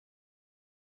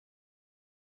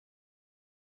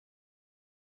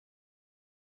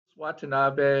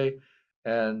Watanabe,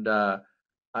 and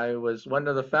I was one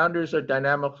of the founders of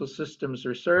Dynamical Systems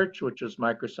Research, which was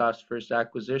Microsoft's first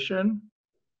acquisition.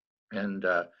 And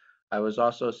I was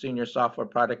also a senior software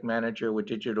product manager with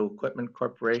Digital Equipment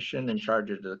Corporation in charge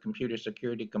of the computer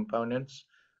security components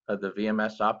of the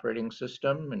VMS operating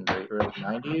system in the early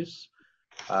 90s.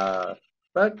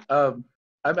 But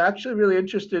I'm actually really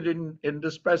interested in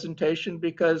this presentation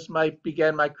because I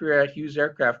began my career at Hughes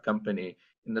Aircraft Company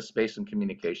in the Space and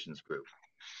Communications Group.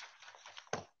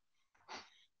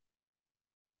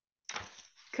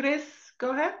 Chris, go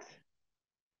ahead.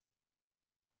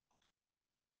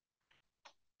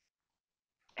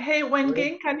 Hey,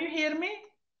 Wenjing, can you hear me?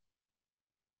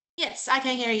 Yes, I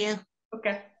can hear you.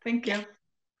 Okay, thank you.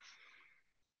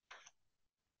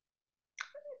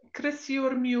 Chris,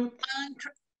 you're mute.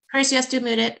 Chris, you're still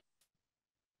muted.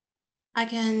 I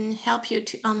can help you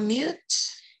to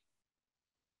unmute.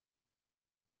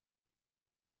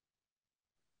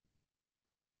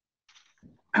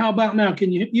 How about now?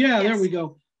 Can you? Yeah, Yes. There we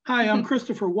go. Hi, I'm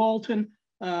Christopher Walton,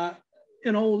 an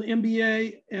old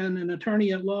MBA and an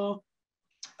attorney at law,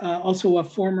 also a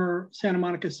former Santa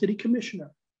Monica City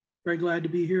Commissioner. Very glad to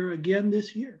be here again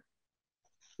this year.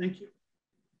 Thank you.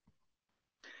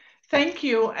 Thank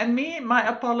you. And my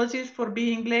apologies for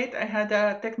being late. I had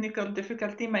a technical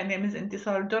difficulty. My name is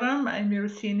Intisar Durham. I'm your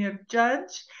senior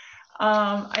judge.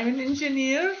 I'm an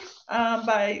engineer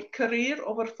by career,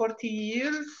 over 40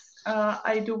 years.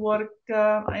 I do work,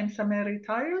 I'm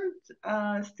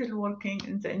semi-retired, still working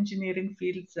in the engineering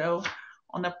field, so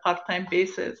on a part-time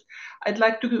basis. I'd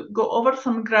like to go over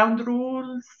some ground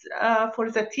rules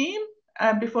for the team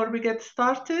before we get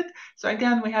started. So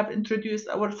again, we have introduced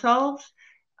ourselves.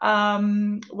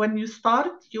 When you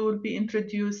start, you will be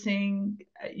introducing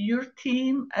your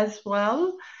team as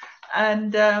well.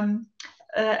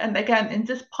 And again, in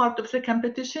this part of the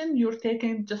competition, you're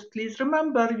taking, just please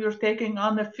remember, you're taking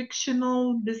on a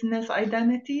fictional business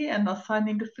identity and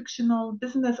assigning a fictional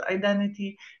business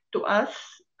identity to us,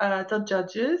 the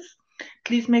judges.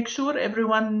 Please make sure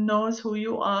everyone knows who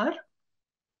you are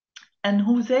and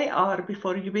who they are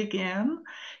before you begin.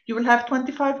 You will have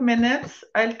 25 minutes.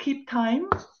 I'll keep time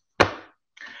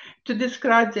to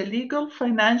describe the legal,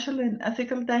 financial, and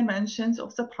ethical dimensions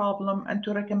of the problem and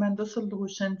to recommend a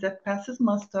solution that passes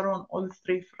muster on all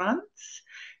three fronts.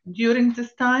 During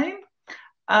this time,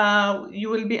 you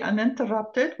will be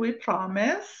uninterrupted, we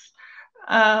promise.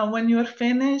 When you're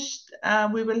finished,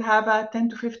 we will have a 10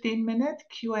 to 15 minute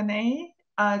Q&A.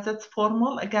 That's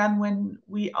formal, again, when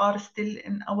we are still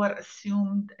in our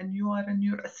assumed and you are in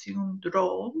your assumed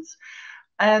roles.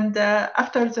 And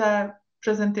after the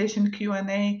presentation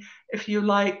Q&A, if you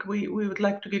like, we would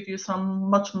like to give you some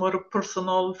much more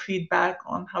personal feedback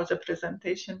on how the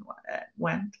presentation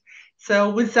went.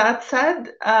 So with that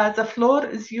said, the floor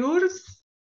is yours.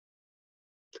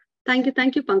 Thank you,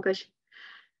 Pankaj.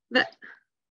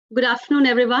 Good afternoon,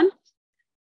 everyone.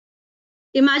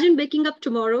 Imagine waking up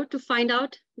tomorrow to find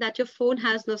out that your phone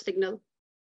has no signal,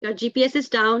 your GPS is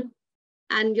down,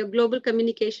 and your global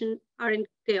communication are in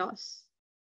chaos.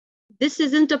 This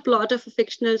isn't a plot of a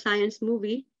fictional science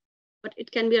movie, but it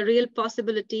can be a real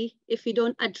possibility if we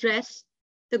don't address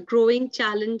the growing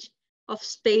challenge of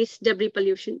space debris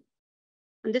pollution.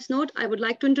 On this note, I would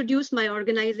like to introduce my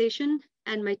organization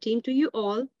and my team to you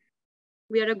all.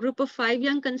 We are a group of 5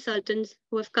 young consultants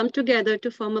who have come together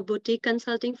to form a boutique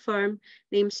consulting firm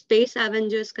named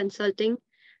SpaceAvengers Consulting,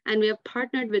 and we have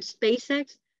partnered with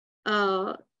SpaceX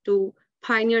to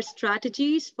pioneer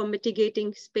strategies for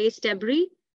mitigating space debris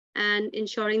and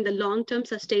ensuring the long-term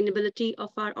sustainability of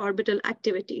our orbital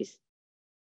activities.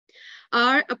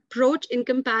 Our approach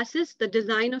encompasses the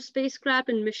design of spacecraft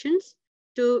and missions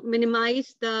to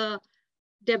minimize the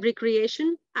debris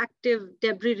creation, active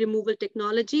debris removal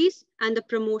technologies, and the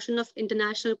promotion of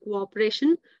international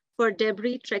cooperation for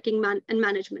debris tracking and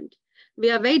management.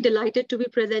 We are very delighted to be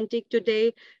presenting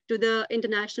today to the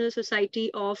International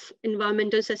Society of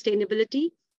Environmental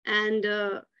Sustainability and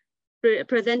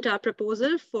present our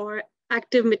proposal for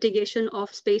active mitigation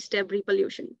of space debris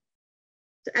pollution.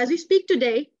 So as we speak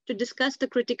today to discuss the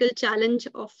critical challenge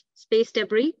of space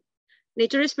debris,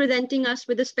 nature is presenting us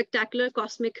with a spectacular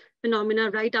cosmic phenomena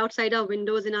right outside our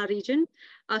windows in our region,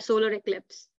 a solar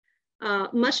eclipse.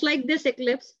 Much like this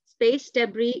eclipse, space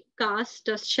debris casts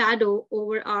a shadow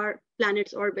over our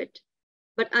planet's orbit.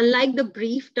 But unlike the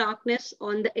brief darkness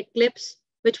on the eclipse,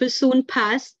 which will soon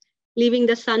pass, leaving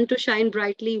the sun to shine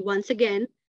brightly once again,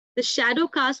 the shadow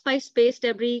cast by space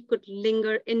debris could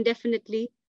linger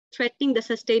indefinitely, threatening the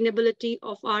sustainability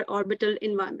of our orbital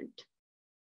environment.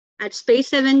 At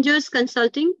SpaceAvengers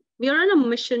Consulting, we are on a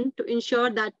mission to ensure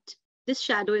that this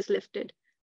shadow is lifted.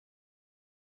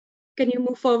 Can you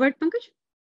move forward, Pankaj?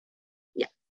 Yeah.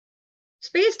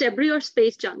 Space debris or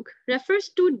space junk refers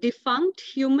to defunct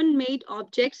human-made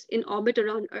objects in orbit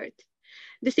around Earth.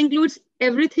 This includes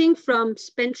everything from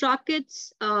spent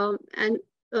rockets and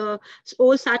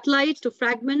old satellites to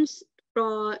fragments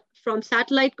from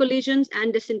satellite collisions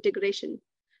and disintegration.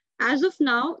 As of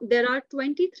now, there are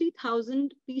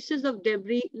 23,000 pieces of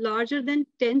debris larger than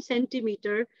 10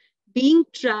 centimeter being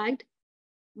tracked,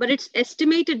 but it's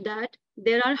estimated that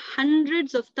there are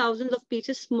hundreds of thousands of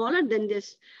pieces smaller than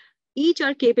this. Each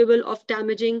are capable of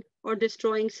damaging or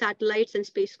destroying satellites and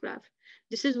spacecraft.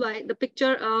 This is why the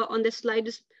picture on this slide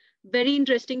is very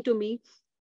interesting to me.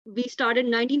 We started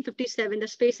in 1957, the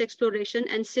space exploration,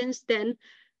 and since then,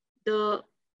 the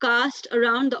cast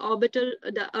around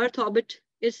the Earth orbit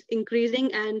is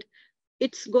increasing, and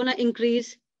it's gonna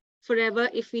increase forever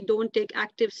if we don't take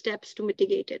active steps to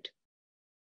mitigate it.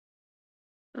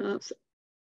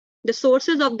 The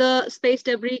sources of the space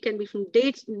debris can be from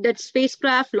dead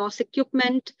spacecraft, lost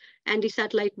equipment,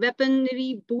 anti-satellite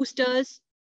weaponry, boosters.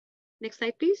 Next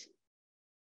slide, please.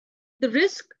 The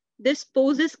risk this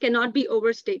poses cannot be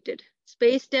overstated.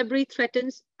 Space debris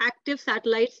threatens active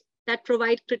satellites that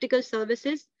provide critical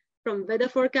services, from weather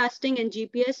forecasting and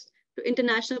GPS to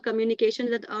international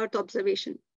communications and Earth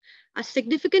observation. A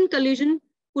significant collision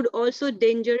could also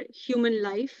endanger human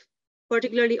life,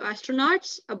 particularly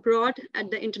astronauts abroad at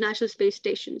the international space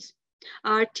stations.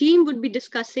 Our team would be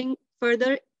discussing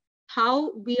further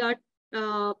how we are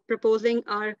proposing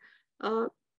our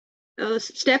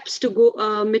steps to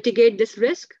go mitigate this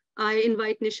risk. I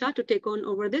invite Nisha to take on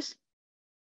over this.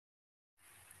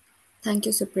 Thank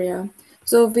you, Supriya.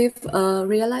 So we've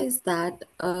realized that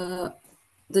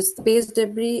the space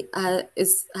debris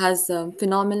has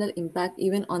phenomenal impact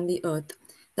even on the Earth.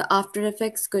 The after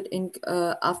effect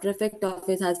of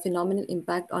it has phenomenal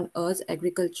impact on Earth's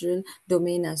agricultural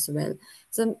domain as well.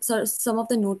 Some of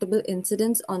the notable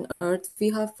incidents on Earth we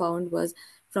have found was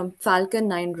from Falcon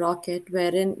 9 rocket,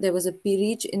 wherein there was a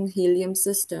breach in helium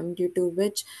system, due to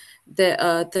which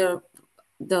the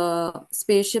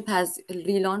spaceship has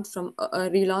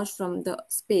relaunched from the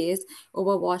space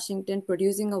over Washington,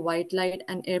 producing a white light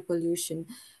and air pollution.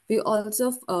 We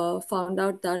also found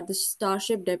out that the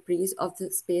Starship debris of the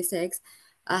SpaceX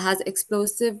has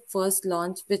explosive first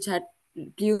launch, which had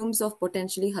plumes of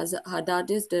potentially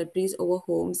hazardous debris over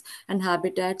homes and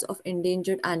habitats of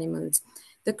endangered animals.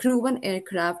 The Crew-1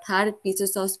 aircraft had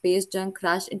pieces of space junk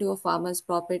crash into a farmer's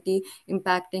property,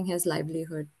 impacting his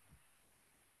livelihood.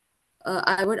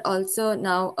 I would also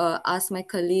now ask my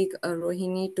colleague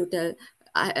Rohini to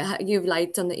give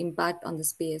lights on the impact on the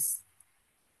space.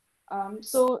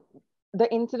 So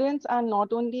the incidents are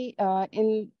not only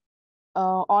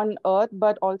on Earth,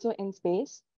 but also in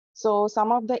space. So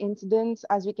some of the incidents,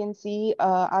 as we can see,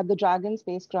 are the Dragon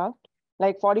spacecraft,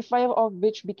 like 45 of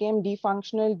which became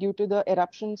defunctional due to the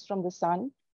eruptions from the sun.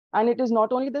 And it is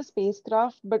not only the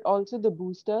spacecraft, but also the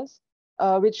boosters,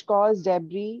 which caused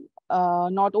debris,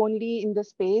 not only in the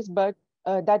space, but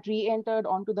that re-entered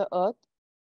onto the Earth.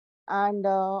 And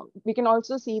we can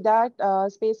also see that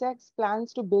SpaceX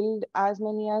plans to build as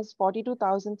many as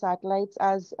 42,000 satellites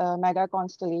as a mega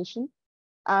constellation.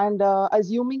 And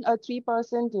assuming a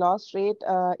 3% loss rate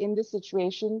in this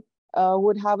situation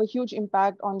would have a huge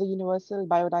impact on the universal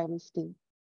biodiversity.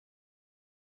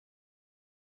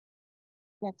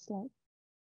 Next slide.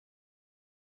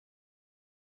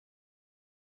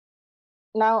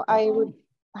 Now I would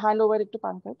hand over it to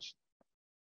Pankaj.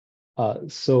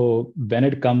 So when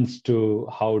it comes to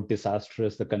how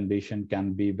disastrous the condition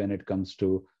can be when it comes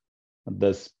to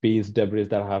the space debris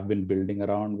that have been building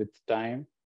around with time,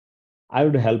 I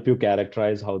would help you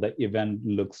characterize how the event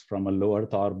looks from a low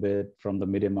Earth orbit, from the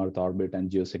medium Earth orbit, and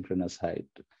geosynchronous height.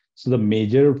 So the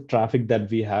major traffic that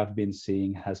we have been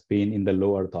seeing has been in the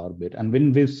low Earth orbit. And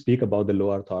when we speak about the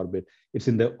low Earth orbit, it's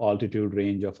in the altitude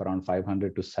range of around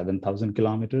 500 to 7,000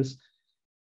 kilometers.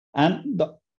 And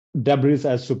the debris,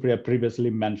 as Supriya previously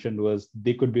mentioned,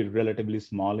 they could be relatively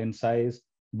small in size,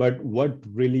 but what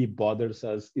really bothers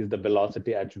us is the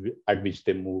velocity at which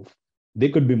they move. They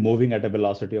could be moving at a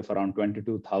velocity of around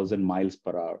 22,000 miles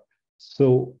per hour.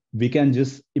 So we can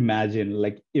just imagine,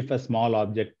 like, if a small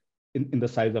object in the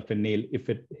size of a nail, if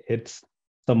it hits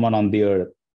someone on the Earth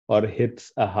or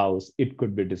hits a house, it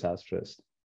could be disastrous.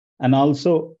 And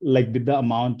also, like, with the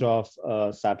amount of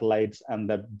satellites and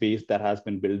the base that has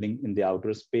been building in the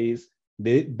outer space,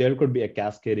 there could be a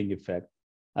cascading effect.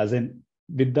 As in,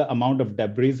 with the amount of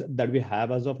debris that we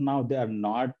have as of now, they are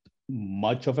not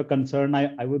much of a concern,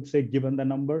 I would say, given the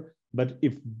number. But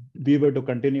if we were to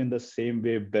continue in the same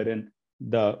way, wherein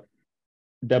the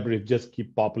debris just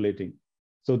keep populating,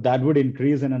 So that would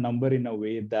increase in a number in a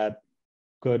way that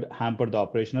could hamper the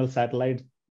operational satellites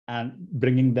and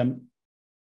bringing them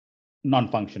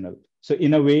non-functional. So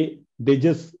in a way, they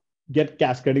just get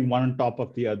cascading one on top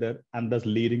of the other, and thus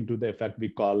leading to the effect we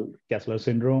call Kessler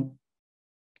syndrome.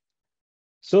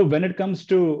 So when it comes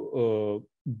to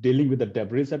dealing with the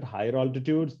debris at higher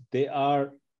altitudes, they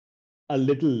are a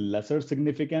little lesser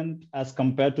significant as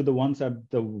compared to the ones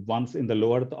in the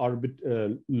low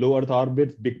Earth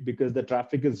orbits, because the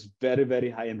traffic is very, very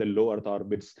high in the low Earth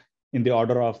orbits, in the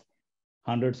order of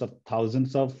hundreds of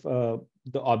thousands of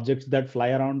the objects that fly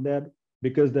around there,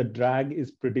 because the drag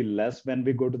is pretty less when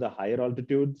we go to the higher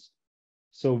altitudes.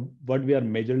 So what we are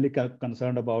majorly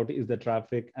concerned about is the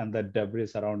traffic and the debris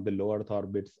around the low Earth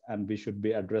orbits, and we should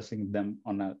be addressing them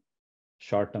on a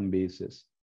short-term basis.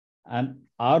 And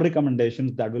our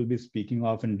recommendations that we'll be speaking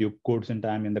of in due course in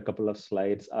time in the couple of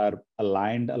slides are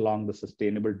aligned along the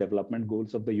Sustainable Development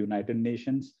Goals of the United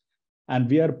Nations. And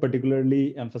we are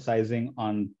particularly emphasizing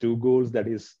on two goals, that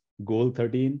is Goal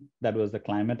 13, that was the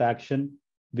climate action,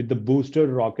 with the booster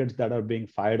rockets that are being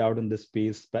fired out in the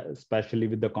space, especially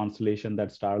with the constellation that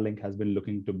Starlink has been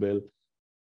looking to build.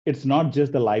 It's not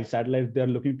just the live satellites they're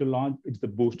looking to launch, it's the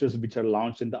boosters which are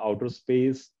launched in the outer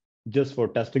space just for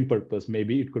testing purpose.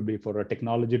 Maybe it could be for a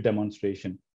technology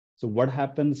demonstration. So what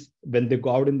happens when they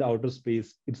go out in the outer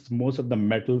space, it's most of the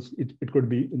metals, it could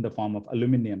be in the form of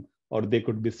aluminum, or they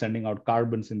could be sending out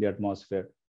carbons in the atmosphere.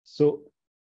 So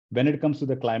when it comes to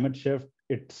the climate shift,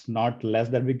 it's not less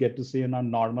that we get to see in our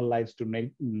normal lives to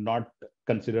not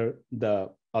consider the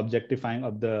objectifying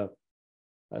of the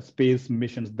space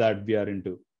missions that we are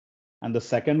into. And the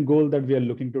second goal that we are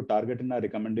looking to target in our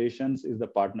recommendations is the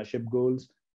partnership goals.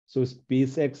 So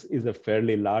SpaceX is a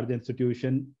fairly large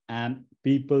institution, and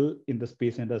people in the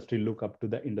space industry look up to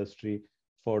the industry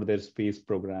for their space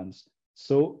programs.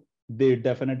 So they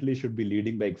definitely should be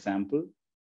leading by example.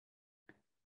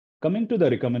 Coming to the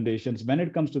recommendations, when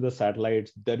it comes to the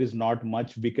satellites, there is not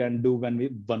much we can do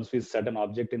once we set an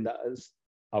object in the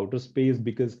outer space,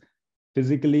 because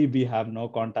physically we have no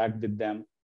contact with them,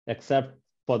 except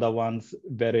for the ones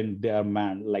wherein they are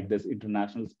manned, like this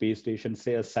International Space Station,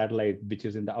 say a satellite which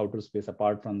is in the outer space.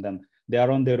 Apart from them, they are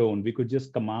on their own. We could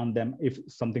just command them. If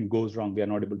something goes wrong, we are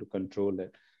not able to control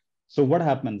it. So what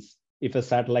happens if a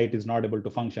satellite is not able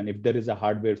to function? If there is a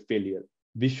hardware failure,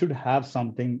 we should have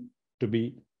something to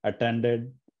be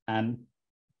attended and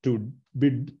to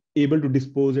be able to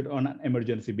dispose it on an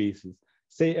emergency basis.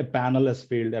 Say a panel has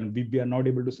failed and we are not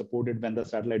able to support it when the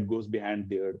satellite goes behind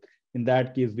the Earth. In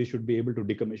that case, we should be able to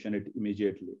decommission it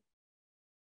immediately.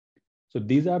 So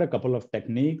these are a couple of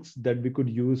techniques that we could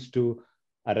use to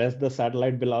arrest the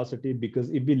satellite velocity,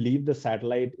 because if we leave the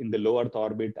satellite in the low Earth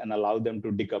orbit and allow them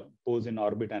to decompose in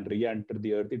orbit and re-enter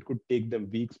the Earth, it could take them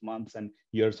weeks, months, and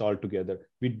years altogether.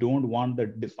 We don't want the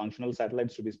dysfunctional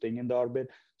satellites to be staying in the orbit.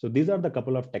 So these are the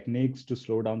couple of techniques to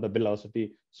slow down the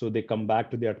velocity so they come back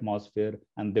to the atmosphere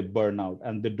and they burn out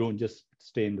and they don't just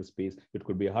stay in the space. It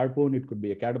could be a harpoon, it could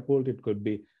be a catapult, it could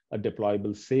be a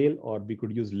deployable sail, or we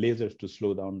could use lasers to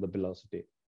slow down the velocity.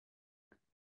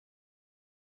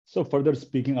 So further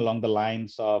speaking along the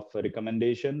lines of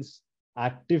recommendations,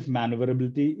 active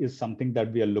maneuverability is something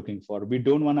that we are looking for. We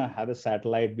don't want to have a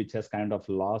satellite which has kind of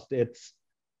lost its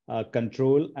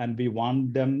control, and we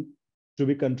want them to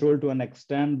be controlled to an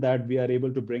extent that we are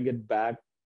able to bring it back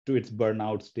to its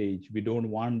burnout stage. We don't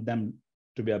want them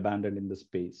to be abandoned in the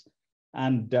space.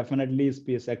 And definitely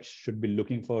SpaceX should be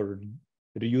looking for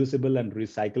reusable and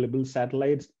recyclable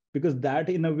satellites, because that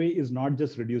in a way is not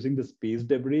just reducing the space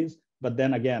debris, but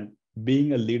then again,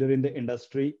 being a leader in the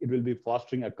industry, it will be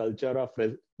fostering a culture of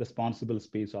responsible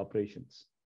space operations.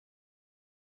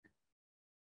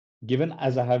 Given,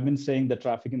 as I have been saying, the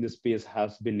traffic in the space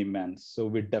has been immense. So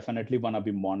we definitely want to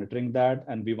be monitoring that,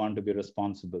 and we want to be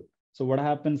responsible. So what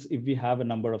happens if we have a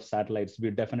number of satellites?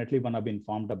 We definitely want to be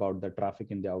informed about the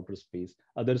traffic in the outer space.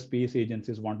 Other space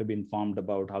agencies want to be informed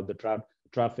about how the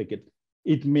traffic is.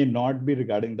 It may not be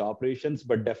regarding the operations,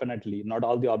 but definitely not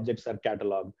all the objects are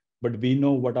cataloged, but we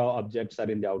know what our objects are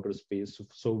in the outer space.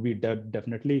 So we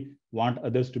definitely want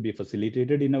others to be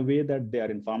facilitated in a way that they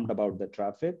are informed about the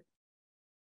traffic.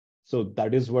 So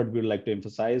that is what we'd like to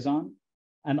emphasize on.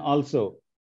 And also,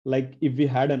 like if we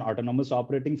had an autonomous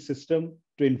operating system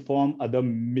to inform other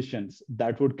missions,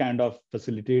 that would kind of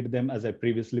facilitate them, as I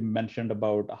previously mentioned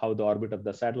about how the orbit of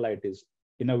the satellite is,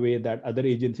 in a way that other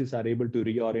agencies are able to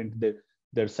reorient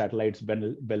their satellites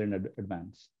well in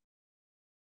advance.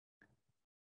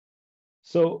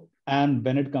 So, and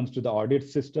when it comes to the audit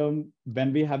system,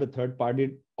 when we have a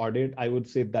third-party audit, I would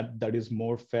say that that is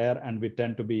more fair, and we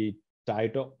tend to be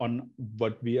tight on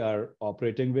what we are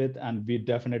operating with, and we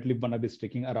definitely want to be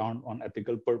sticking around on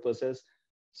ethical purposes.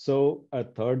 So a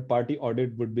third-party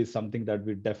audit would be something that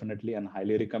we definitely and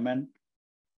highly recommend.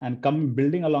 And come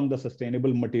building along the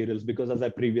sustainable materials, because as I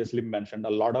previously mentioned, a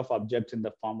lot of objects in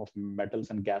the form of metals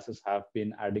and gases have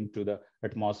been adding to the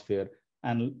atmosphere.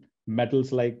 And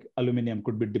metals like aluminum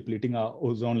could be depleting our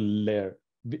ozone layer.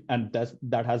 And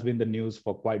that has been the news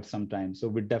for quite some time. So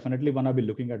we definitely want to be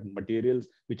looking at materials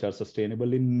which are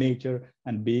sustainable in nature,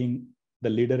 and being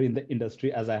the leader in the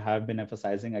industry, as I have been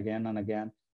emphasizing again and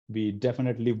again, we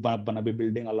definitely want to be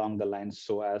building along the lines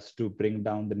so as to bring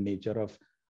down the nature of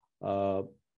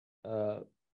the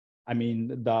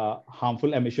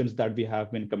harmful emissions that we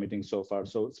have been committing so far.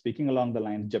 So speaking along the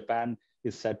lines, Japan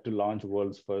is set to launch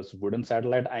world's first wooden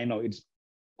satellite. I know it's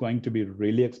going to be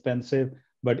really expensive,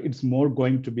 but it's more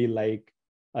going to be like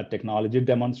a technology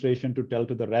demonstration to tell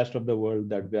to the rest of the world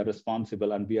that we are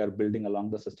responsible and we are building along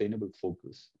the sustainable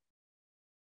focus.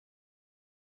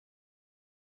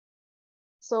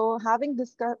 So having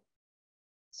discussed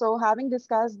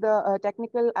the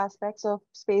technical aspects of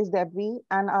space debris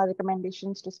and our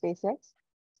recommendations to SpaceX,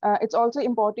 it's also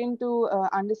important to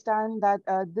understand that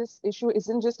this issue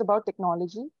isn't just about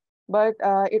technology, but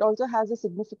it also has a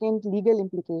significant legal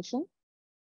implication.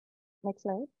 Next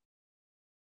slide.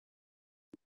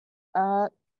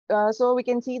 So we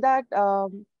can see that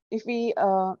if we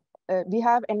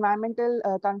have environmental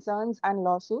concerns and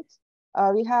lawsuits,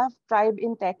 we have tribe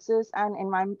in Texas and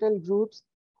environmental groups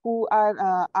who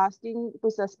are asking to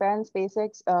suspend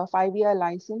SpaceX 5-year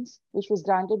license, which was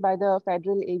granted by the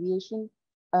Federal Aviation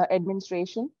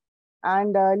Administration.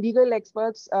 And legal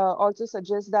experts also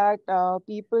suggest that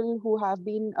people who have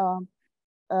been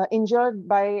injured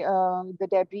by the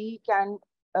debris can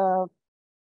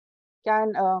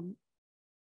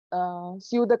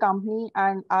sue the company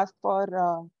and ask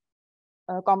for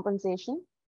compensation.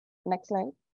 Next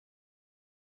slide.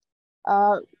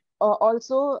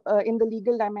 Also, in the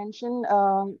legal dimension,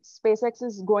 SpaceX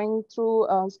is going through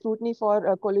scrutiny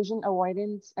for collision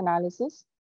avoidance analysis.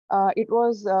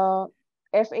 FAA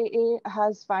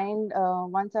has fined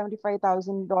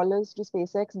 $175,000 to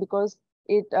SpaceX because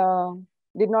it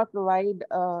did not provide,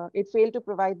 it failed to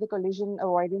provide the collision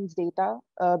avoidance data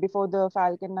before the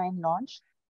Falcon 9 launch.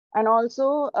 And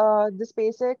also, the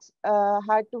SpaceX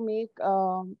had to make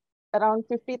around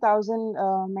 50,000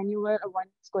 maneuver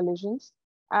avoidance collisions.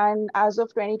 And as of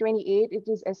 2028, it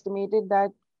is estimated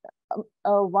that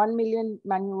 1 million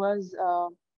maneuvers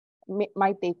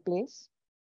might take place.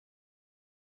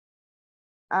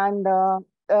 And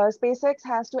SpaceX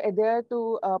has to adhere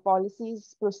to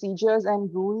policies, procedures,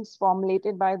 and rules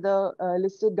formulated by the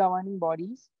listed governing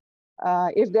bodies.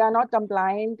 If they are not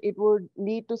compliant, it would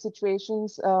lead to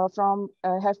situations from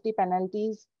hefty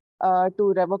penalties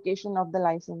to revocation of the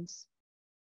license.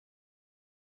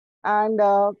 And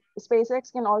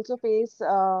SpaceX can also face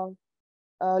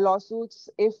lawsuits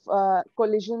if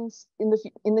collisions in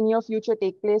the near future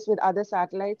take place with other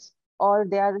satellites, or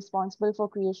they are responsible for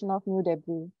creation of new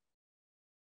debris.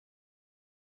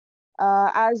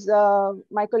 As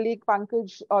my colleague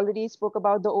Pankaj already spoke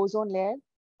about the ozone layer.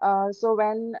 So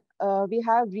when we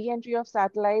have re-entry of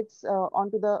satellites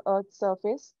onto the Earth's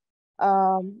surface,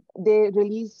 they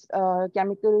release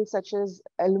chemicals such as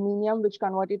aluminium, which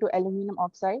converted to aluminum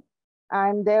oxide.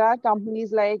 And there are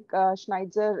companies like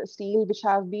Schneider Steel, which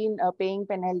have been paying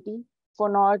penalty for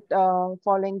not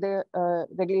following the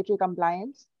regulatory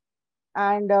compliance.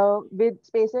 And with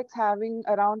SpaceX having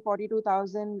around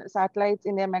 42,000 satellites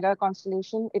in their mega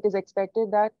constellation, it is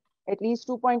expected that at least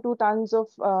 2.2 tons of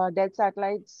dead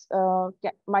satellites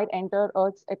might enter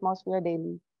Earth's atmosphere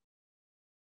daily.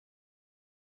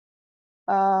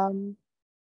 The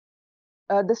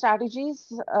strategies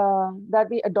that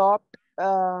we adopt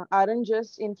aren't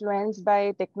just influenced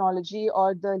by technology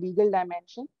or the legal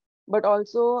dimension, but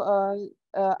also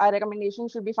our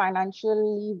recommendations should be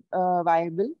financially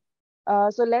viable.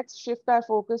 So let's shift our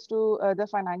focus to the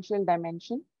financial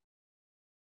dimension.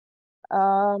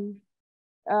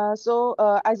 So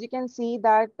as you can see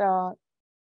that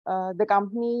the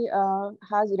company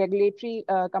has regulatory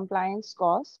compliance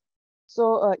costs.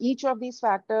 So each of these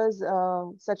factors,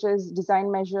 such as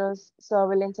design measures,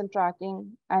 surveillance and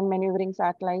tracking, and maneuvering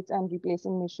satellites and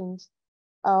replacing missions,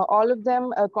 all of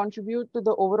them contribute to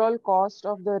the overall cost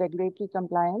of the regulatory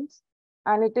compliance.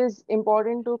 And it is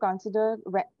important to consider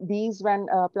these when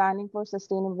planning for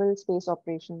sustainable space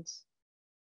operations.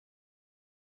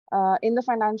 In the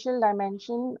financial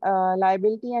dimension,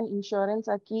 liability and insurance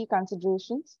are key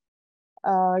considerations.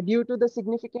 Due to the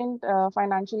significant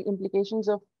financial implications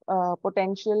of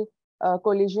potential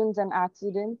collisions and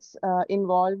accidents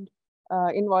involved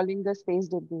involving the space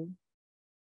debris.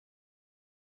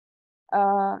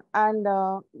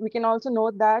 We can also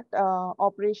note that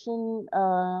operational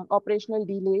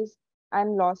delays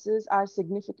and losses are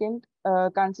significant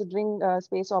considering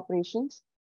space operations,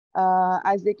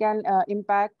 as they can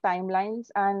impact timelines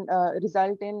and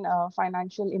result in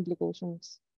financial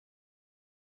implications.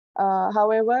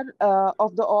 However,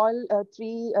 of the all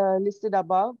three listed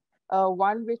above,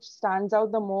 one which stands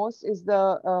out the most is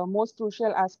the most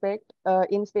crucial aspect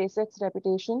in SpaceX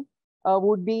reputation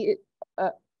would be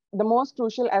the most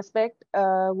crucial aspect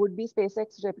would be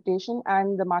SpaceX reputation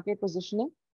and the market positioning,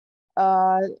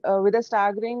 with a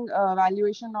staggering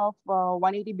valuation of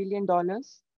 $180 billion.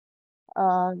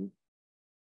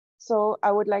 So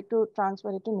I would like to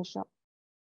transfer it to Nisha.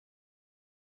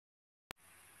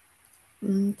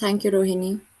 Thank you,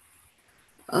 Rohini.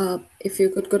 If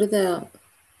you could go to the,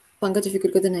 Pankaj, if you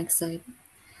could go to the next slide.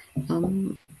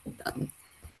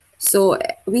 So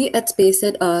we at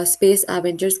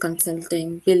SpaceAvengers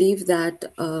Consulting believe that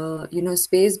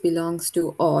space belongs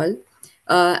to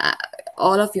uh,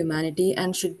 all of humanity,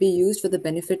 and should be used for the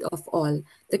benefit of all.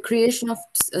 The creation of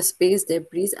space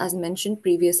debris, as mentioned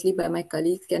previously by my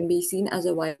colleagues, can be seen as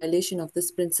a violation of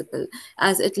this principle,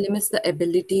 as it limits the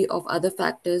ability of other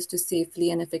factors to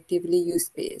safely and effectively use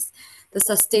space. The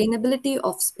sustainability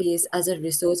of space as a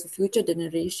resource for future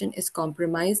generation is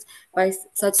compromised by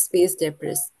such space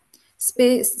debris.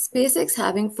 SpaceX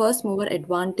having first mover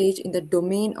advantage in the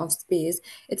domain of space,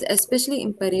 it's especially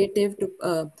imperative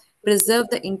to preserve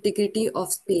the integrity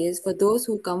of space for those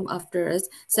who come after us,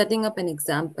 setting up an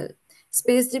example.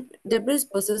 Space debris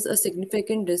poses a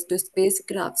significant risk to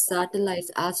spacecraft,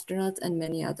 satellites, astronauts, and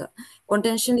many other,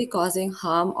 potentially causing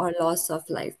harm or loss of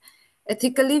life.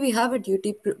 Ethically, we have a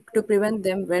duty to prevent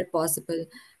them where possible.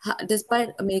 Despite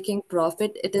making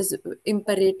profit, it is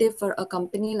imperative for a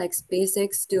company like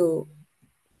SpaceX to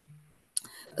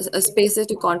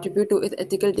contribute to its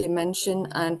ethical dimension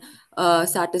and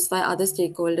satisfy other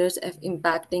stakeholders,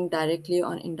 impacting directly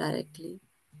or indirectly.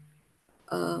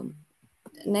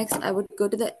 Next, I would go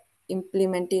to the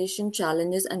implementation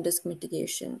challenges and risk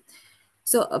mitigation.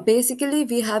 So basically,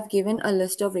 we have given a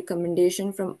list of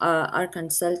recommendations from our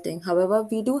consulting. However,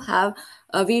 we are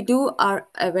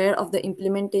aware of the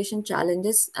implementation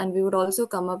challenges, and we would also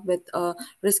come up with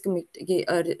risk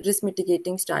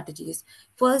mitigating strategies.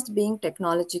 First, being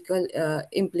technological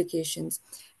implications.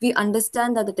 We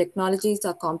understand that the technologies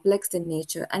are complex in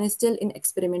nature and is still in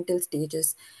experimental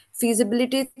stages.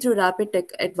 Feasibility through rapid tech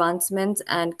advancements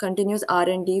and continuous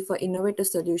R&D for innovative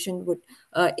solution would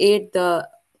aid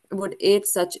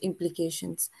such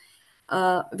implications.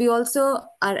 We also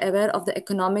are aware of the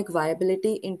economic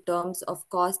viability in terms of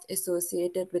cost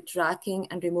associated with tracking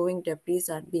and removing debris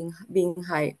being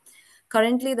high.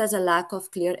 Currently, there's a lack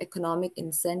of clear economic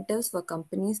incentives for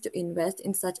companies to invest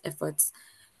in such efforts.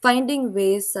 Finding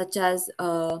ways such as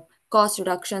cost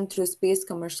reduction through space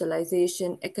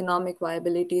commercialization, economic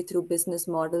viability through business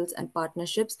models and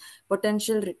partnerships,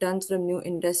 potential returns from new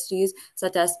industries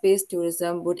such as space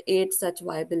tourism would aid such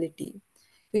viability.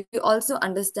 We also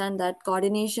understand that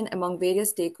coordination among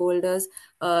various stakeholders,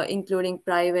 including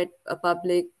private,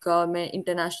 public, government,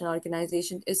 international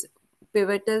organizations, is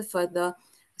pivotal for the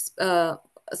uh,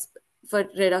 for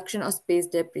reduction of space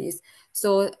debris.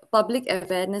 So public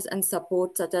awareness and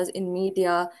support, such as in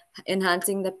media,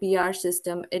 enhancing the PR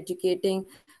system, educating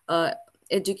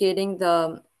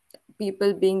the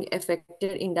people being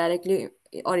affected indirectly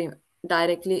or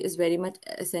directly, is very much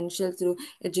essential through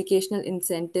educational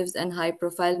incentives and high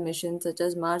profile missions such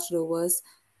as Mars rovers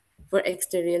for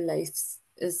exterior lives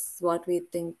is what we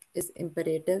think is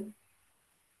imperative.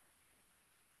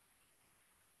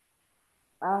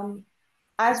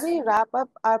 As we wrap up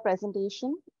our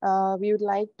presentation, we would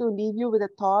like to leave you with a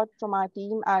thought from our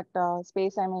team at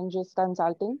SpaceAvengers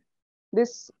Consulting.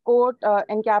 This quote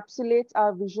encapsulates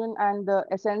our vision and the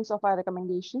essence of our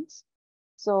recommendations.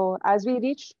 So as we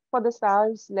reach for the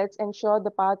stars, let's ensure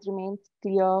the path remains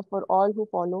clear for all who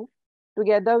follow.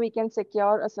 Together, we can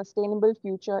secure a sustainable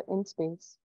future in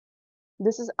space.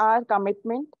 This is our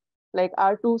commitment, like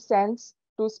our 2 cents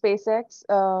to SpaceX,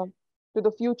 to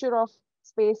the future of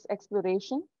space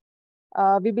exploration.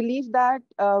 We believe that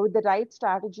with the right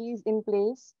strategies in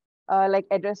place, like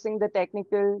addressing the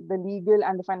technical, the legal,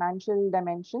 and the financial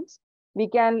dimensions, we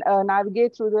can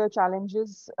navigate through the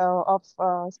challenges of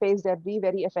space debris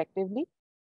very effectively.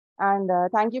 And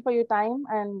thank you for your time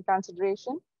and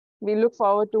consideration. We look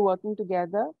forward to working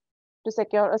together to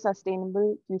secure a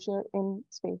sustainable future in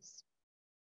space.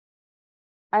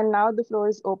 And now the floor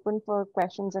is open for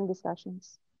questions and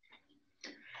discussions.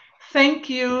 Thank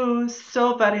you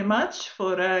so very much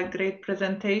for a great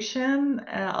presentation.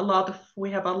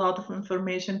 We have a lot of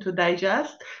information to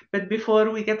digest. But before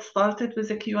we get started with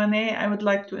the Q&A, I would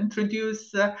like to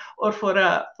introduce, Ms.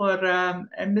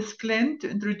 Flynn to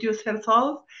introduce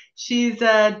herself. She's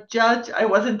a judge. I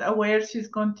wasn't aware she's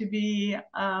going to be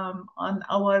on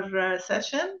our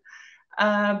session.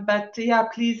 But yeah,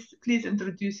 please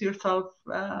introduce yourself.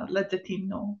 Let the team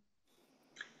know.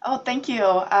 Oh, thank you.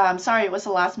 Sorry, it was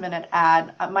a last-minute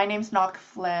ad. My name's Nok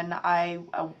Flynn.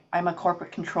 I'm a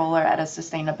corporate controller at a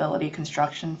sustainability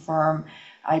construction firm.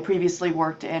 I previously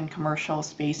worked in commercial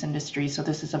space industry, so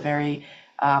this is a very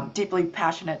deeply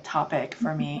passionate topic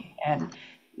for me, and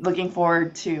looking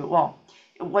forward to, well,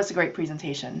 it was a great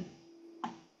presentation.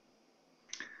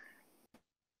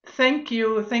 Thank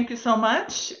you so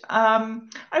much.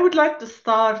 I would like to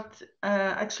start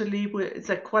actually with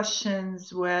the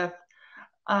questions with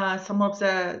some of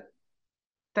the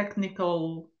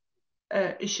technical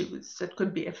issues that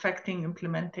could be affecting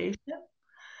implementation.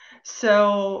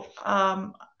 So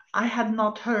I had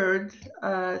not heard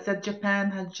that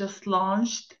Japan had just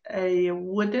launched a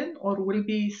wooden, or will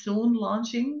be soon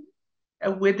launching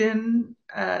a wooden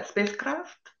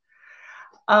spacecraft.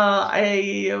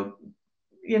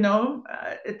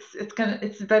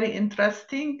 It's very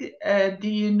interesting. Do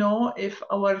you know if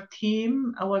our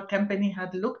company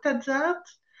had looked at that?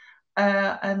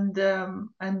 And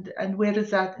where is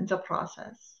that in the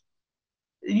process?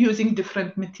 Using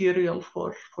different material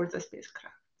for the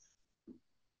spacecraft.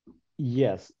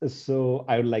 Yes, so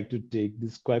I would like to take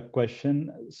this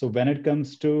question. So when it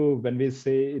comes to, when we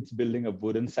say it's building a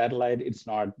wooden satellite, it's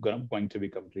not going to be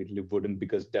completely wooden,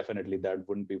 because definitely that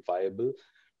wouldn't be viable.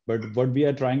 But what we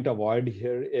are trying to avoid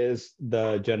here is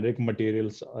the generic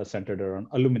materials centered around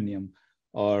aluminum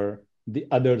or the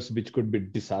others, which could be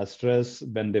disastrous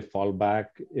when they fall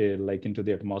back like into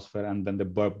the atmosphere and then they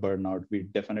burn out. We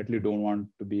definitely don't want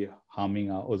to be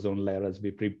harming our ozone layer, as we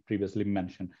previously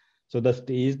mentioned. So the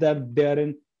stage that they are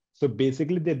in, so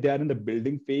basically they are in the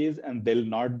building phase, and they'll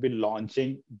not be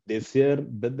launching this year.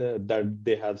 That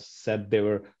they have said they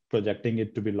were projecting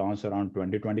it to be launched around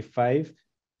 2025.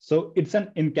 So it's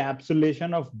an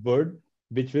encapsulation of wood,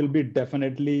 which will be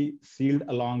definitely sealed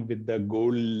along with the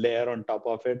gold layer on top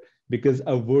of it, because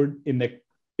a wood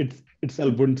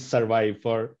itself wouldn't survive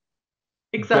for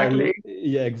exactly.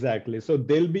 Yeah, exactly. So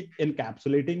they'll be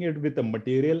encapsulating it with a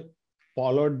material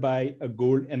followed by a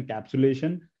gold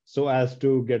encapsulation, so as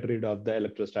to get rid of the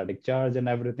electrostatic charge and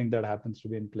everything that happens to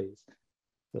be in place.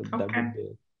 So that would be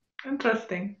it.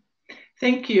 Interesting.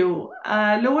 Thank you.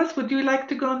 Lois, would you like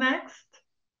to go next?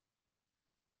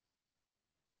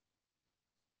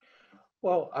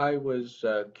 Well, I was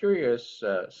curious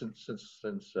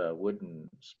since wooden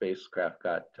spacecraft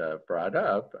got brought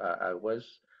up. I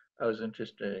was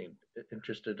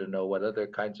interested to know what other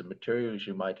kinds of materials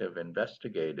you might have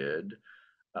investigated,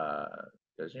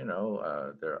 because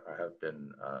there have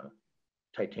been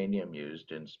titanium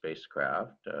used in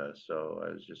spacecraft. So I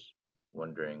was just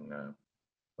wondering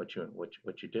what you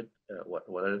did,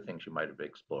 what other things you might have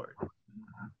explored.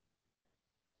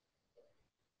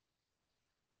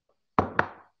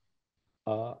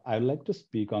 I'd like to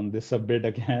speak on this a bit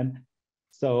again.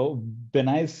 So when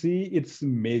I see, it's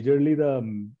majorly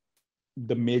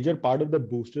the major part of the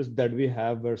boosters that we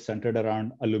have were centered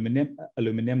around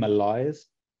aluminum alloys.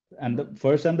 And the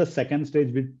first and the second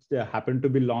stage, which happen to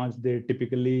be launched, they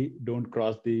typically don't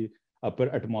cross the upper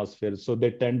atmosphere. So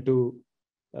they tend to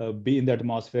be in the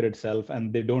atmosphere itself,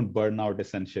 and they don't burn out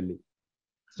essentially.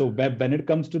 So when it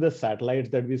comes to the satellites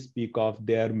that we speak of,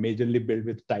 they are majorly built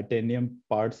with titanium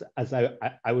parts, as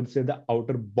I would say the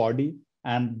outer body,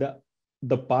 and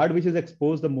the part which is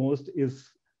exposed the most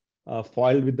is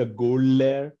foiled with the gold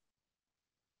layer.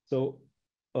 So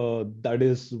that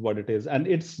is what it is. And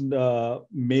it's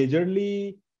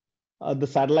majorly, the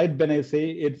satellite, when I say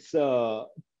it's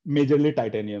majorly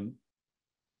titanium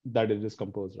that it is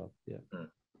composed of. Yeah.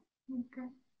 Okay.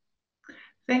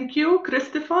 Thank you.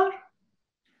 Christopher?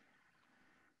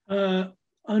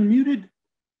 Unmuted.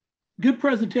 Good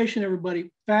presentation,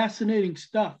 everybody. Fascinating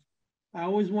stuff. I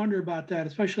always wonder about that,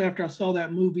 especially after I saw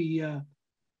that movie, I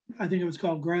think it was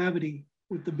called Gravity,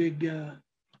 with the big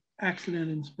accident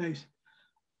in space.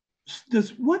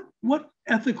 What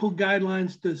ethical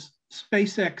guidelines does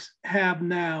SpaceX have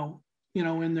now,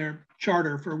 in their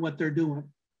charter for what they're doing?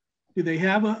 Do they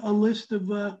have a list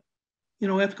of,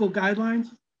 ethical guidelines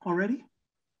already?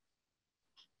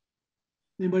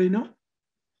 Anybody know?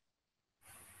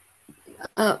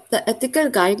 The ethical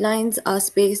guidelines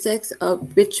SpaceX,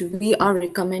 which we are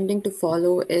recommending to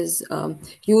follow, is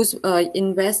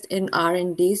invest in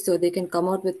R&D so they can come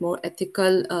out with more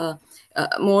ethical,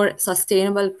 more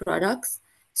sustainable products.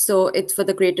 So it's for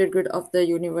the greater good of the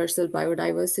universal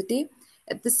biodiversity.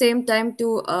 At the same time,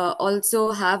 to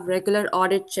also have regular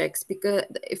audit checks, because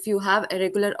if you have a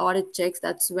regular audit checks,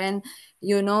 that's when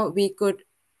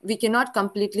we cannot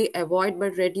completely avoid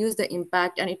but reduce the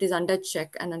impact, and it is under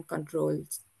check and under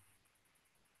controls.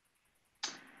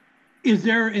 Is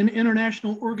there an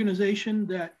international organization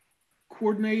that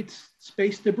coordinates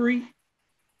space debris?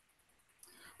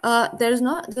 There's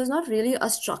not really a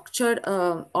structured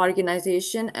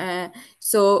organization.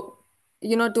 So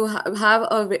to have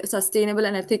a sustainable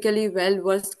and ethically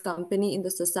well-versed company in the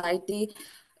society,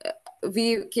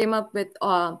 we came up with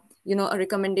a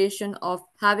recommendation of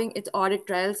having its audit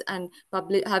trials and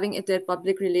having it their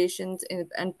public relations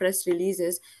and press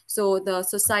releases, so the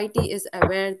society is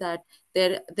aware that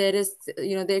there is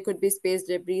there could be space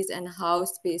debris and how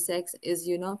SpaceX is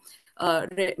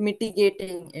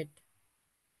mitigating it.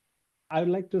 I would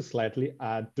like to slightly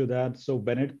add to that. So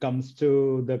when it comes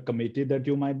to the committee that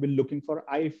you might be looking for,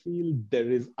 I feel there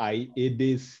is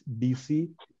IBESCC,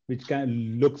 which kind of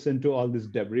looks into all these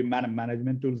debris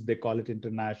management tools. They call it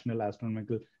International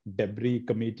Astronomical Debris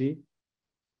Committee.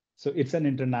 So it's an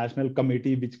international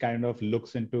committee which kind of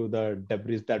looks into the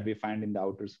debris that we find in the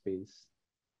outer space.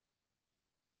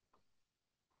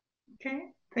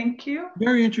 Okay, thank you.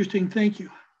 Very interesting, thank you.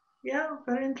 Yeah,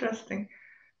 very interesting.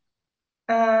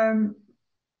 I'm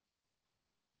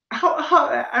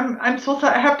so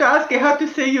sorry. I have to ask you how to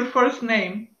say your first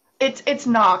name. It's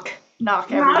Knock,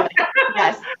 everybody.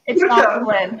 Yes, it's Knock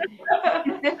Flynn.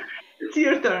 It's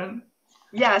your turn.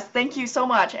 Yes, thank you so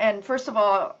much. And first of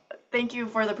all, thank you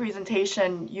for the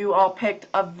presentation. You all picked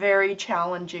a very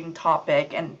challenging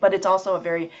topic, but it's also a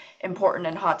very important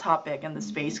and hot topic in the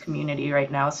space community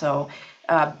right now. So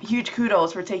huge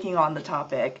kudos for taking on the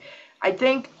topic. I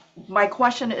think my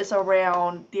question is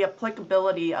around the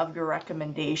applicability of your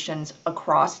recommendations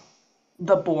across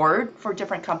the board for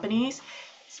different companies.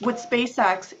 With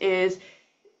SpaceX is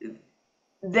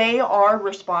they are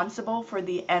responsible for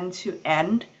the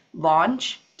end-to-end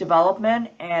launch, development,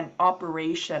 and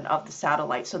operation of the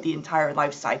satellite, so the entire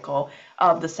life cycle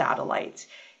of the satellites.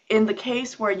 In the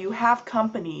case where you have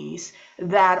companies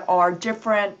that are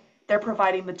different, they're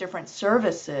providing the different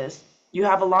services, you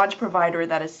have a launch provider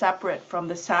that is separate from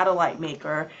the satellite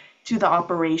maker to the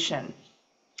operation.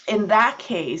 In that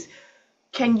case,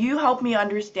 can you help me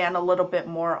understand a little bit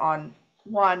more on,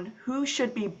 one, who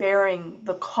should be bearing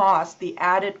the cost, the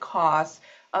added cost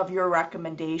of your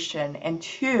recommendation, and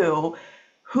two,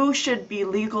 who should be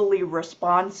legally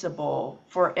responsible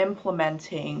for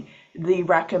implementing the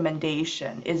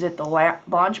recommendation? Is it the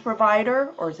launch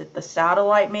provider, or is it the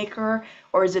satellite maker,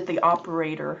 or is it the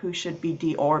operator who should be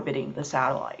deorbiting the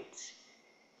satellites?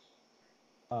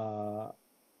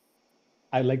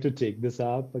 I'd like to take this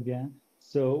up again.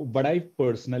 So what I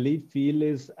personally feel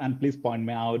is, and please point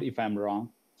me out if I'm wrong.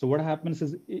 So what happens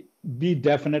is we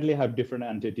definitely have different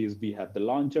entities. We have the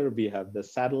launcher, we have the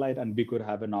satellite, and we could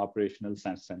have an operational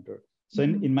center. So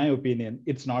in my opinion,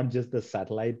 it's not just the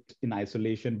satellite in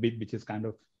isolation, which is kind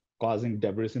of causing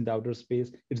debris in the outer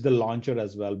space. It's the launcher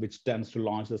as well, which tends to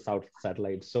launch the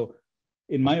satellite. So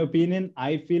in my opinion,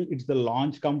 I feel it's the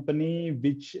launch company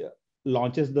which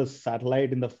launches the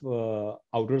satellite in the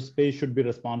outer space should be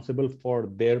responsible for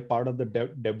their part of the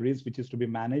debris, which is to be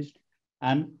managed.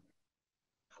 And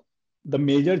the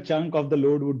major chunk of the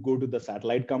load would go to the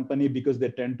satellite company because they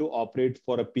tend to operate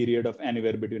for a period of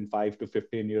anywhere between 5 to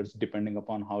 15 years, depending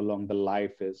upon how long the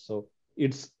life is. So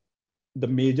it's the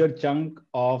major chunk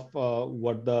of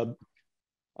what the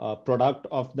product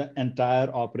of the entire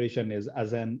operation is,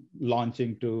 as in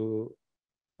launching to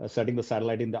setting the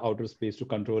satellite in the outer space to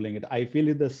controlling it. I feel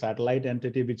it's the satellite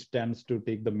entity which tends to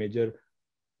take the major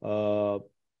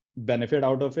benefit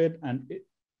out of it. And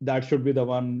that should be the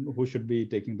one who should be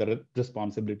taking the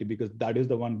responsibility, because that is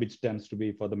the one which tends to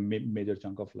be for the major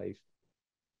chunk of life.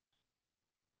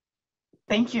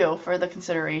 Thank you for the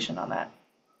consideration on that.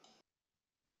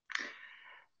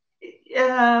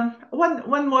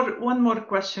 One more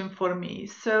question for me.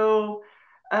 So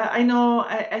I know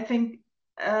I think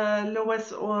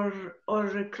Lois or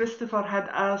Christopher had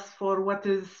asked for what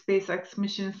is SpaceX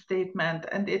mission statement,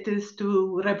 and it is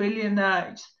to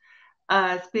rebellionize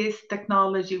space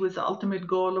technology with the ultimate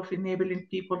goal of enabling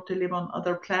people to live on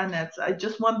other planets. I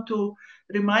just want to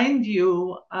remind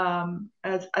you,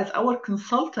 as our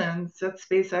consultants, that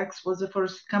SpaceX was the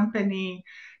first company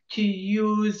to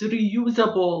use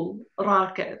reusable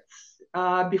rockets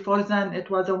Before then, it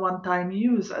was a one-time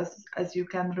use, as you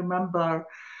can remember.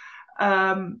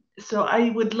 So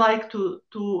I would like to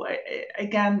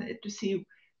again to see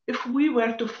if we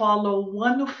were to follow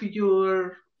one of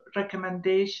your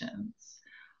recommendations,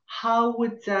 how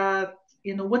would that,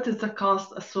 what is the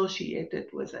cost associated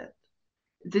with it?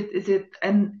 Is it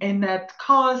a net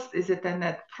cost? Is it a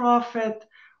net profit?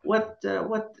 What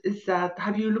is that?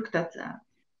 Have you looked at that?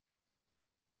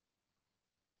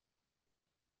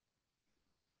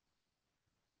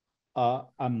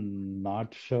 I'm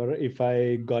not sure if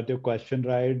I got your question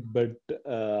right, but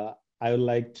I would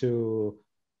like to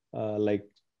like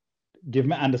give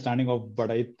my understanding of what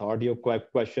I thought your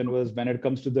question was. When it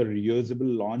comes to the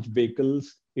reusable launch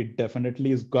vehicles, it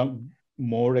definitely is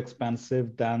more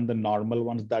expensive than the normal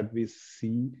ones that we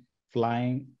see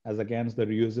flying as against the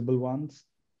reusable ones.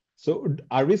 So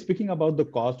are we speaking about the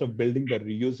cost of building the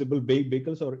reusable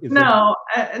vehicles, or is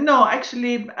it? No,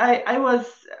 actually, I was,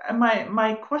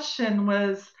 my question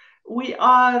was, we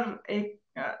are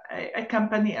a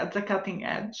company at the cutting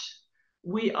edge.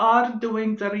 We are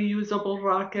doing the reusable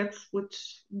rockets,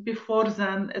 which before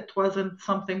then it wasn't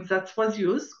something that was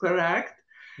used, correct?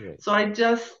 Right. So I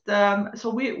just, so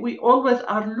we always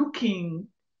are looking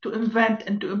to invent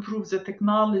and to improve the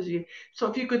technology. So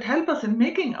if you could help us in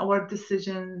making our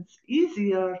decisions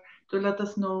easier, to let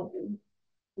us know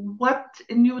what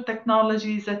new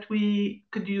technologies that we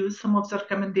could use, some of the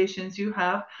recommendations you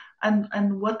have,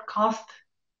 and what cost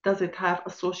does it have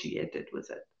associated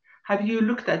with it? Have you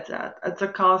looked at that, at the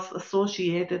cost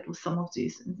associated with some of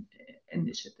these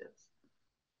initiatives?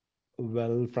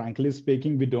 Well, frankly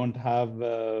speaking, we don't have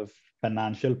a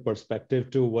financial perspective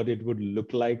to what it would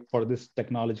look like for this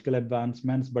technological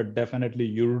advancements, but definitely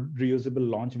your reusable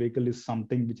launch vehicle is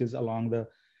something which is along the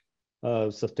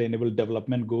sustainable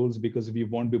development goals, because we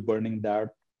won't be burning that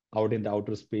out in the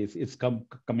outer space. It's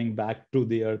coming back to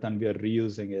the earth and we are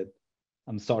reusing it.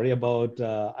 I'm sorry about,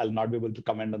 I'll not be able to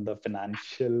comment on the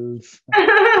financials.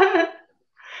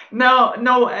 No,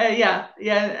 no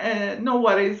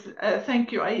worries.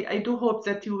 Thank you. I do hope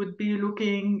that you would be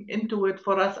looking into it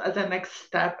for us as a next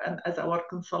step and as our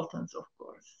consultants, of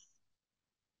course.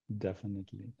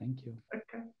 Definitely. Thank you.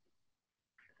 Okay.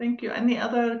 Thank you. Any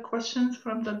other questions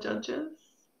from the judges?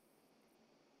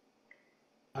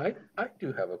 I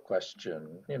do have a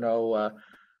question.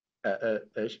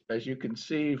 As you can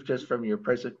see just from your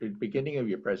beginning of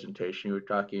your presentation, you were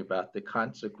talking about the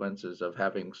consequences of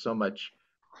having so much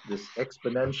this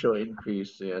exponential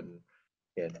increase in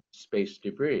space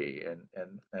debris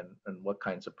and what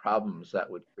kinds of problems that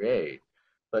would create.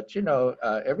 But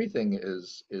everything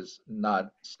is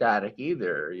not static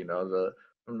either.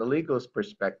 From the legal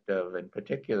perspective in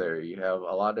particular, you have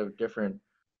a lot of different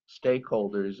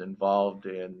stakeholders involved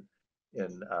in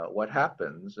what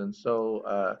happens, and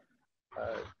so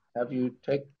have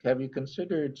you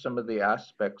considered some of the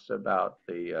aspects about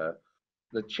the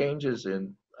changes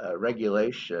in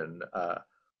regulation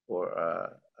or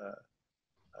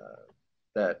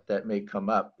that may come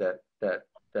up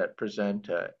that present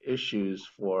issues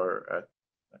for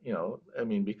I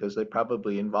mean, because they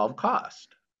probably involve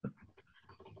cost.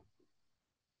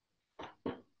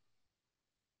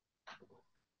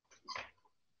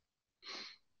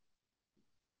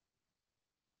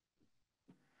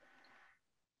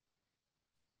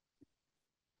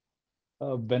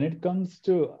 When it comes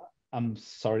to, I'm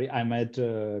sorry, I might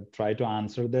try to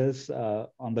answer this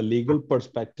on the legal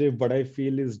perspective. What I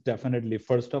feel is definitely,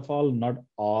 first of all, not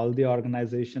all the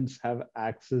organizations have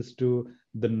access to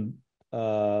the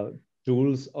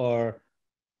tools or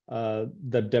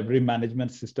the debris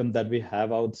management system that we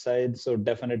have outside. So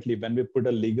definitely when we put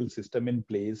a legal system in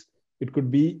place, it could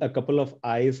be a couple of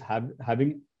eyes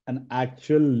having an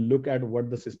actual look at what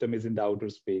the system is in the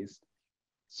outer space.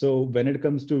 So when it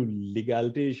comes to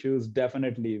legality issues,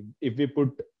 definitely, if we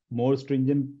put more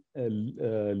stringent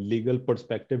legal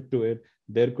perspective to it,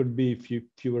 there could be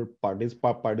fewer parties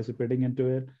participating into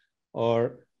it,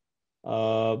 or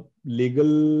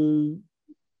legal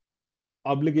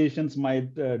obligations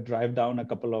might drive down a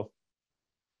couple of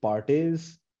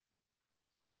parties.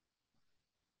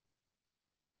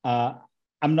 I'm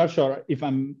not sure if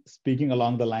I'm speaking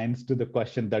along the lines to the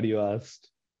question that you asked.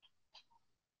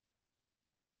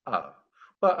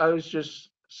 Well, I was just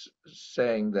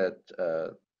saying that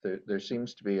there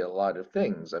seems to be a lot of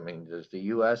things. I mean, the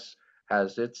U.S.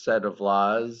 has its set of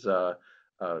laws.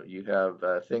 You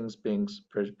have things being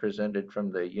presented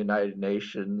from the United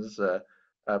Nations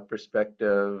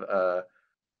perspective.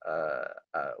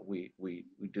 We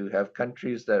do have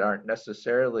countries that aren't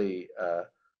necessarily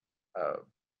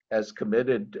as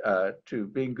committed to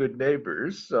being good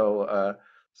neighbors. So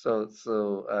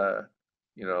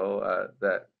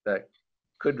that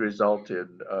could result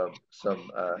in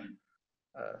some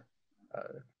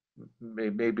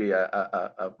maybe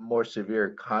a more severe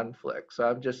conflict. So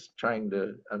I'm just trying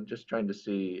to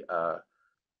see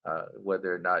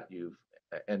whether or not you've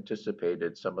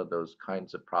anticipated some of those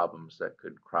kinds of problems that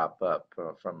could crop up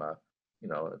from a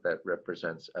that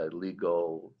represents a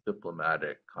legal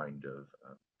diplomatic kind of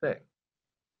thing.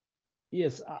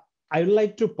 Yes, I would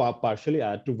like to partially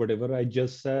add to whatever I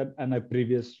just said. And I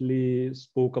previously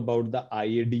spoke about the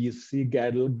IBESCC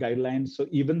guidelines. So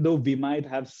even though we might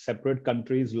have separate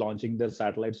countries launching their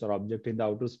satellites or object in the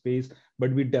outer space,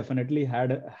 but we definitely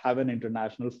have an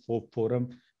international forum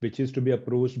which is to be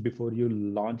approached before you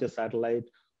launch a satellite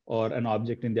or an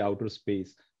object in the outer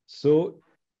space. So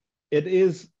it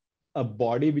is a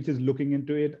body which is looking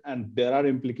into it, and there are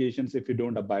implications if you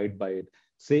don't abide by it.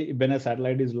 Say when a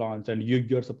satellite is launched and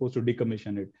you're supposed to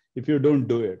decommission it, if you don't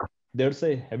do it, there's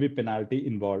a heavy penalty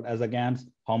involved as against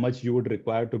how much you would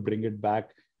require to bring it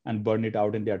back and burn it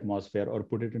out in the atmosphere or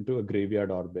put it into a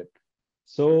graveyard orbit.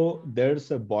 So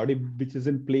there's a body which is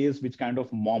in place which kind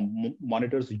of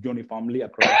monitors uniformly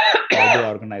across all the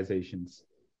organizations.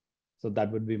 So that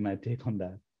would be my take on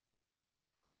that.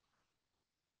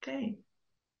 Okay.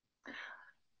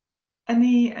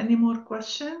 Any more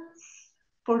questions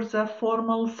for the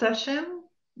formal session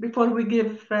before we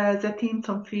give the team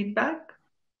some feedback?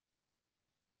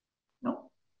 No?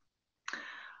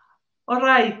 All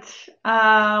right.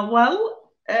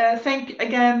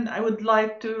 Again, I would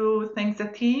like to thank the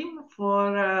team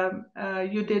for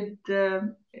you did a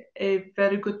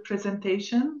very good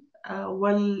presentation,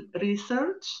 well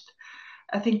researched.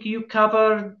 I think you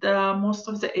covered most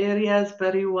of the areas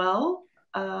very well.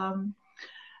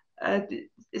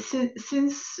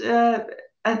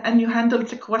 And you handled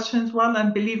the questions well,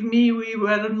 and believe me, we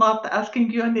were not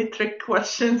asking you any trick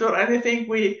questions or anything.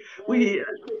 We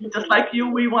just like you,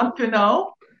 we want to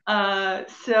know. And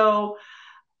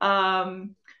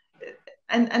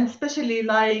especially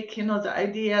like, the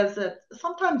ideas that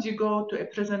sometimes you go to a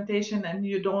presentation and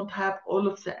you don't have all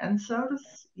of the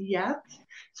answers yet.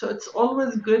 So it's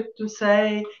always good to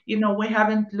say, we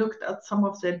haven't looked at some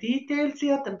of the details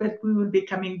yet, but we will be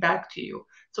coming back to you.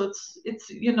 So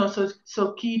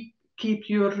so keep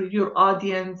your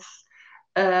audience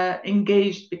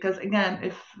engaged, because again,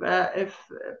 if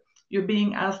you're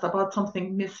being asked about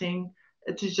something missing,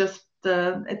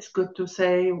 it's good to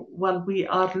say, well, we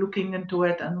are looking into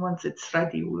it, and once it's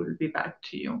ready, we will be back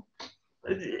to you.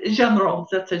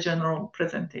 That's a general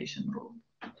presentation rule.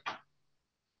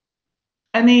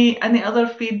 Any other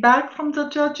feedback from the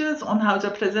judges on how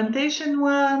the presentation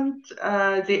went?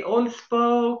 They all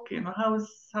spoke. How is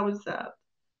that?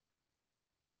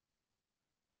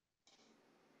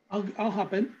 I'll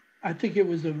hop in. I think it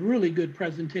was a really good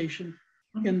presentation.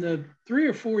 Mm-hmm. In the 3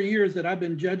 or 4 years that I've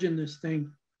been judging this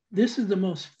thing, this is the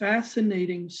most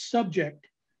fascinating subject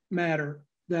matter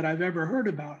that I've ever heard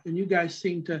about. And you guys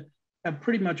seem to have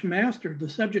pretty much mastered the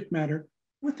subject matter,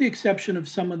 with the exception of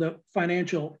some of the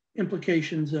financial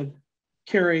implications of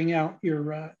carrying out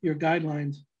your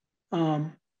guidelines.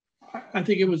 I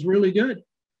think it was really good.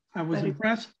 I was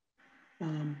impressed.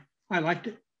 I liked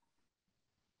it.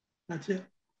 That's it.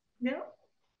 Yeah.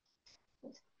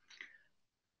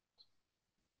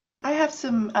 I have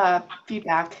some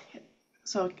feedback,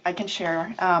 so I can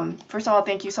share. First of all,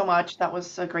 thank you so much. That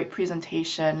was a great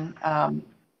presentation. Can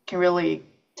really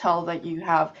tell that you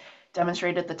have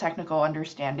demonstrated the technical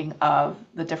understanding of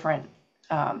the different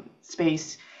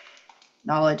space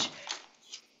knowledge.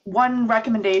 One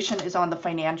recommendation is on the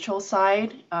financial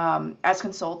side. As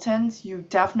consultants, you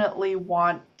definitely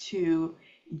want to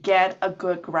get a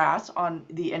good grasp on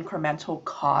the incremental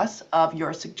costs of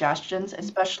your suggestions,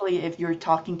 especially if you're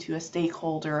talking to a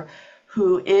stakeholder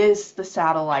who is the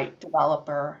satellite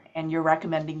developer and you're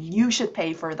recommending you should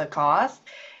pay for the cost.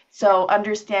 So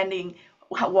understanding,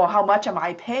 well, how much am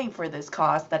I paying for this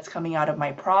cost that's coming out of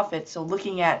my profit? So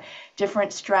looking at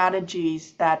different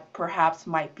strategies that perhaps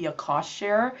might be a cost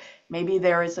share. Maybe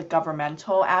there is a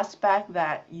governmental aspect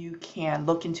that you can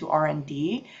look into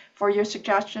R&D for your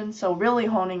suggestions. So really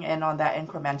honing in on that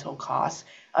incremental cost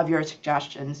of your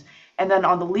suggestions. And then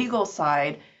on the legal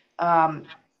side,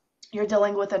 you're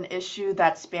dealing with an issue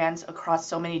that spans across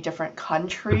so many different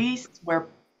countries where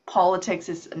politics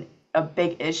is a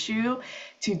big issue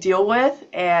to deal with,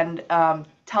 and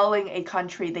telling a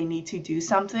country they need to do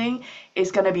something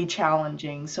is going to be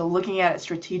challenging. So looking at it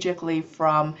strategically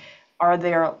from, are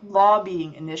there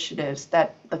lobbying initiatives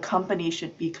that the company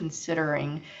should be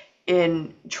considering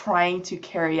in trying to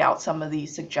carry out some of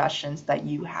these suggestions that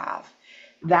you have?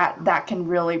 that can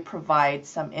really provide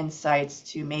some insights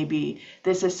to maybe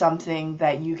this is something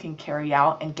that you can carry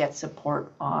out and get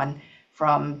support on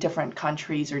from different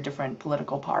countries or different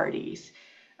political parties.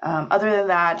 Other than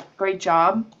that, great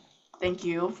job. Thank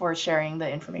you for sharing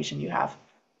the information you have.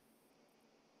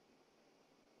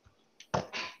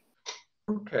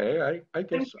 Okay, I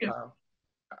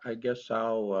guess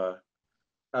I'll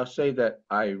say that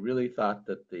I really thought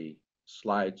that the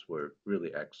slides were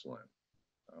really excellent.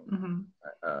 And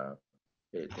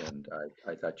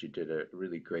I thought you did a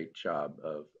really great job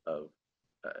of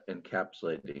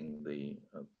encapsulating the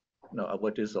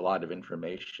what is a lot of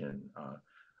information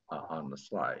on the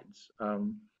slides.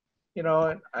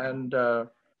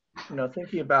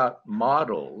 Thinking about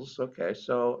models. Okay,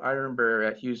 so I remember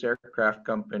at Hughes Aircraft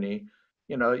Company,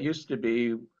 it used to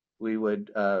be we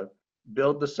would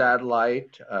build the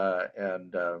satellite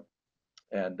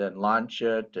and then launch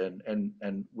it,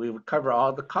 and we would cover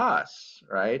all the costs,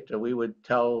 right? We would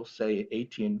tell, say,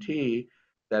 AT&T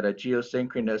that a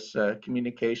geosynchronous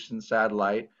communication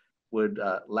satellite would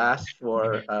last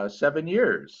for 7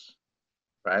 years,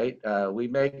 right?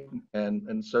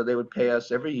 And so they would pay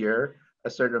us every year a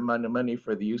certain amount of money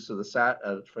for the use of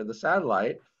the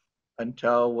satellite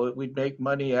until we'd break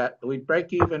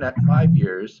even at 5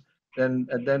 years, and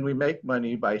then we make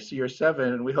money by year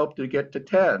 7, and we hope to get to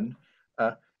 10.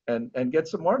 And get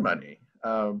some more money.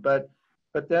 But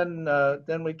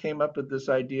then we came up with this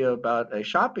idea about a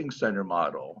shopping center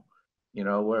model,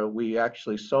 where we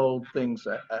actually sold things.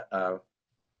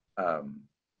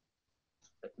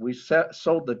 We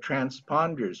sold the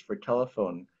transponders for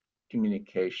telephone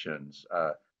communications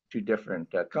to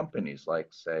different companies,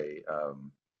 like say,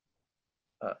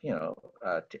 to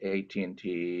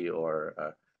AT&T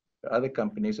or other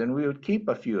companies, and we would keep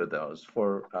a few of those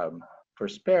for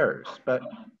spares. But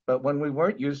when we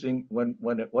weren't using,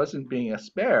 when it wasn't being a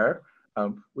spare,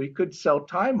 we could sell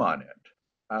time on it.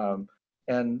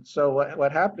 And so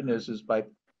what happened is by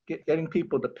getting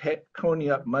people to pony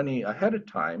up money ahead of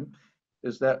time,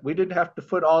 is that we didn't have to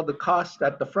foot all the costs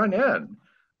at the front end.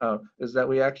 Is that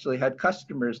we actually had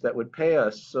customers that would pay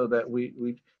us so that we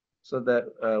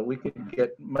could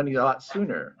get money a lot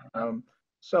sooner.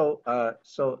 So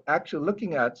actually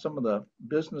looking at some of the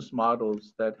business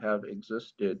models that have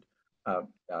existed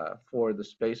for the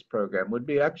space program would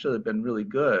be actually been really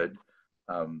good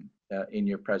in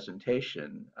your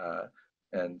presentation.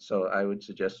 And so I would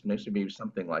suggest maybe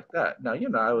something like that. Now,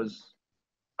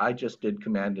 I just did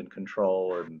command and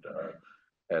control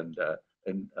and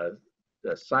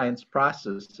science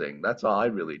processing. That's all I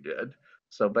really did.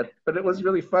 So, but it was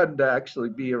really fun to actually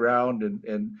be around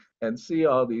and see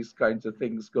all these kinds of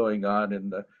things going on in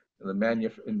the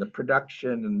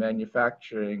production and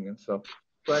manufacturing. And so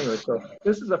anyway, so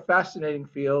this is a fascinating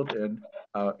field, and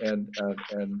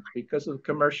because of the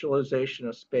commercialization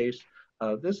of space,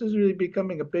 this is really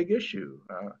becoming a big issue.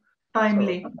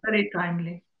 Timely, very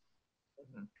timely.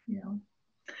 Yeah.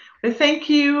 Well, thank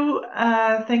you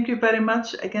very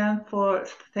much again.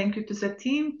 Thank you to the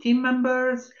team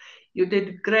members. You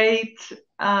did great.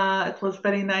 It was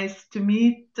very nice to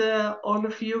meet all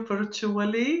of you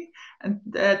virtually, and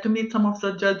to meet some of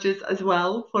the judges as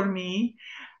well for me.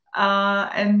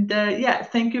 Yeah,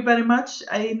 thank you very much.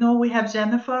 I know we have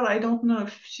Jennifer. I don't know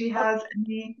if she has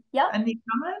any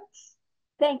comments.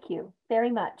 Thank you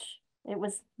very much.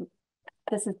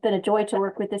 This has been a joy to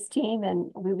work with this team,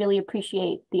 and we really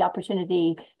appreciate the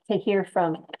opportunity to hear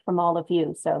from all of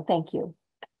you. So thank you.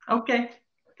 Okay.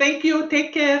 Thank you.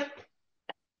 Take care.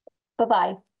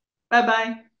 Bye-bye.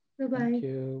 Bye-bye. Bye-bye. Thank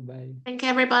you. Bye. Thank you,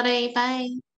 everybody. Bye.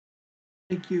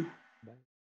 Thank you.